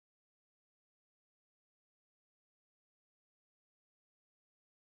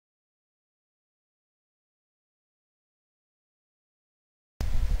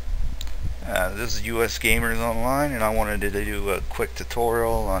This is usgamersonline, and I wanted to do a quick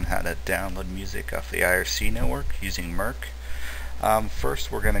tutorial on how to download music off the IRC network using mirc.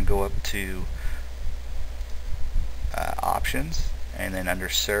 First, we're going to go up to options, and then under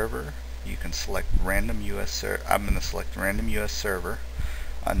server you can select random US server. I'm going to select random US server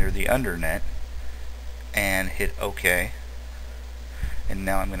under the undernet and hit OK, and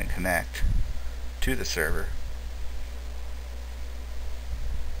now I'm going to connect to the server.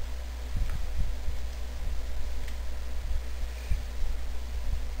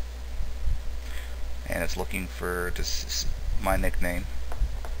 And it's looking for my nickname.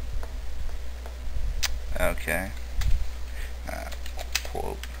 Okay.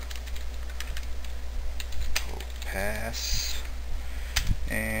 Quote pass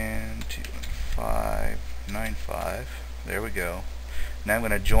and 21595. There we go. Now I'm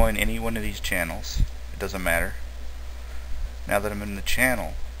going to join any one of these channels. It doesn't matter. Now that I'm in the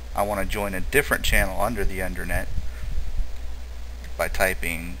channel, I want to join a different channel under the undernet by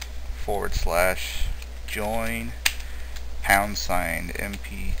typing /join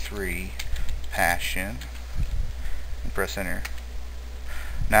 #MP3 passion and press enter.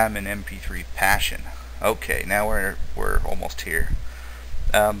 Now I'm in MP3 passion. Okay, now we're almost here.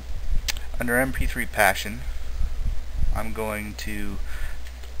 Under MP3 passion, I'm going to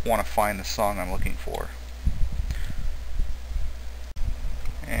want to find the song I'm looking for.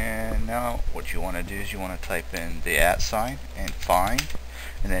 And now what you want to do is you want to type in the @ and find,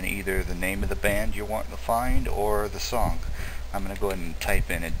 and then either the name of the band you want to find or the song. I'm going to go ahead and type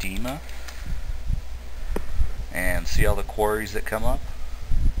in edema and see all the queries that come up,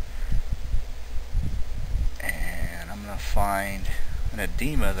 and I'm going to find an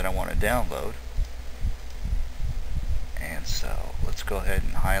edema that I want to download. And so let's go ahead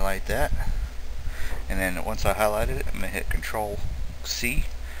and highlight that, and then once I highlighted it, I'm going to hit Control C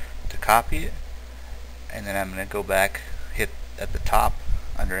to copy it, and then I'm going to go back, hit at the top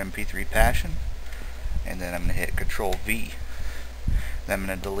under MP3 passion, and then I'm going to hit Control V. Then I'm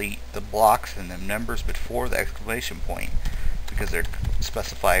going to delete the blocks and the numbers before the exclamation point because they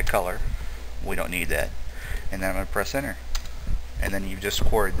specify a color. We don't need that. And then I'm going to press enter, and then you've just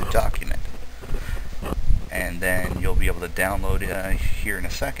queried the document, and then you'll be able to download it here in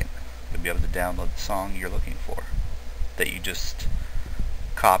a second. You'll be able to download the song you're looking for that you just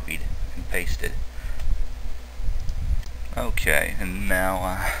copied and pasted. Okay, and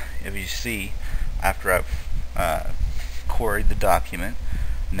now if you see, after I've queried the document,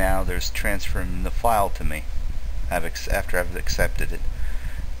 now there's transferring the file to me after I've accepted it,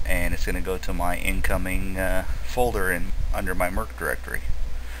 and it's going to go to my incoming folder under my mirc directory.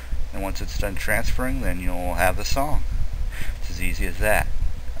 And once it's done transferring, then you'll have the song. It's as easy as that.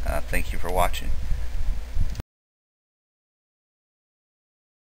 Thank you for watching.